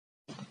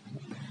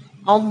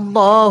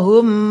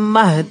اللهم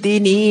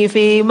اهدني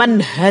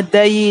فيمن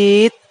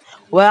هديت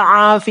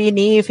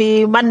وعافني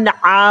فيمن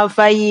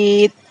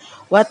عافيت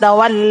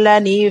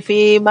وتولني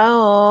فيمن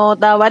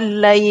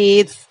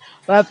توليت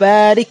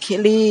وبارك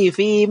لي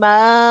فيما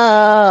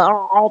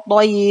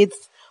أعطيت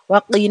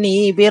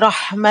وقني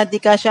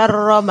برحمتك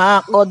شر ما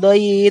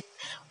قضيت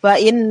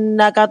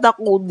فإنك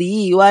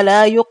تقضي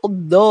ولا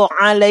يقضى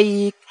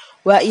عليك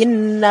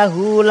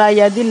وإنه لا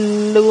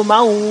يذل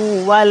من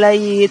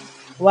وليت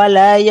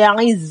ولا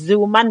يعز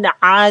من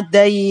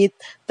عاديت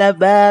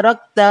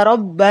تباركت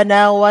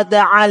ربنا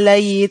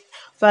وتعاليت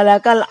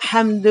فلك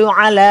الحمد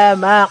على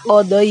ما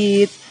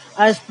قضيت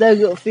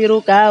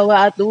أستغفرك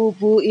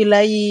وأتوب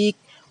إليك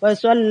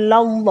وصلى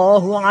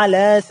الله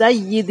على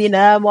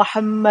سيدنا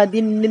محمد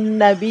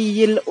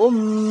النبي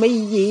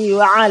الأمي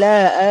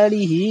وعلى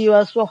آله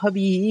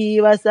وصحبه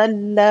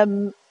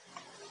وسلم.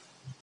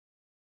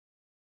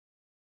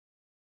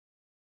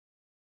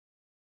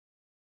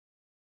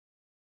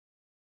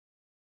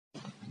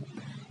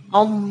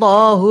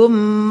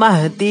 اللهم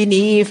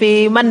اهدني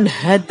فيمن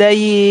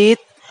هديت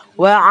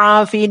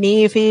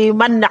وعافني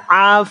فيمن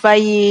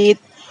عافيت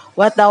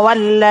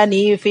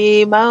وتولني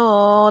فيمن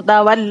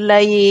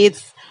توليت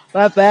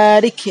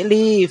وبارك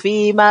لي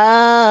فيما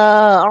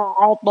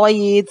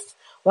أعطيت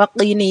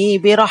وقني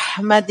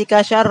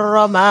برحمتك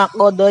شر ما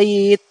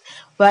قضيت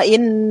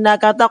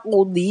فإنك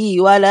تقضي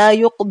ولا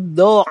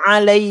يقضى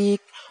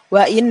عليك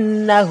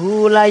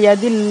وإنه لا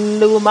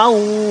يذل من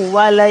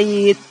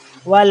وليت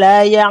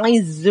ولا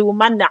يعز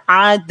من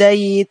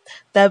عاديت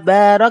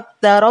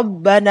تباركت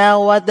ربنا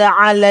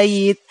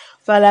وتعاليت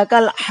فلك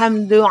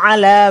الحمد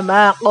على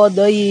ما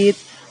قضيت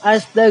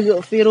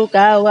أستغفرك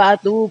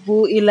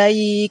وأتوب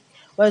إليك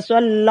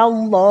وصلى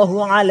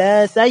الله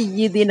على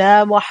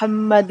سيدنا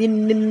محمد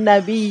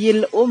النبي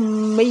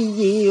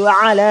الأمي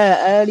وعلى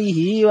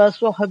آله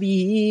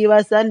وصحبه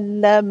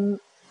وسلم.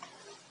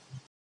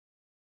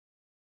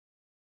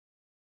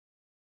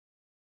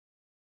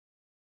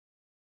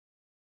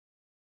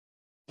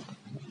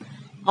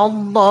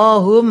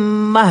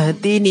 اللهم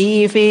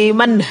اهدني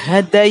فيمن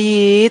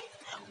هديت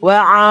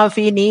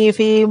وعافني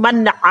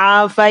فيمن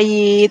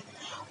عافيت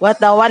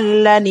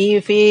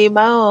وتولني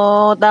فيمن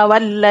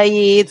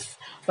توليت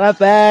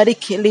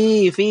وبارك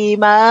لي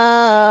فيما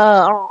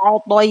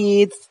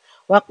أعطيت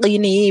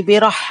وقني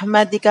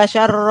برحمتك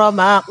شر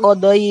ما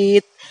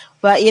قضيت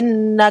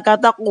فإنك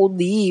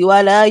تقضي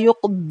ولا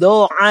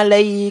يقضى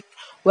عليك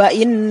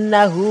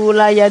وإنه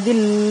لا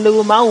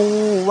يذل من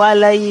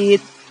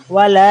وليت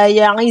ولا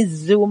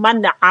يعز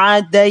من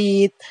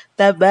عاديت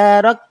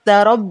تباركت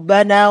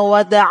ربنا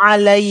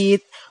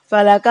وتعاليت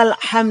فلك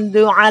الحمد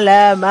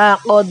على ما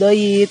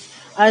قضيت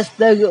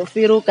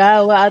أستغفرك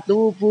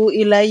وأتوب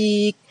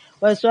إليك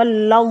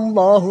وصلى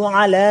الله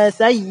على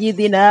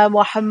سيدنا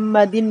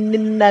محمد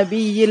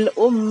النبي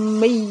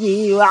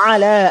الأمي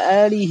وعلى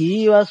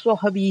آله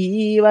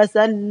وصحبه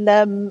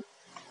وسلم.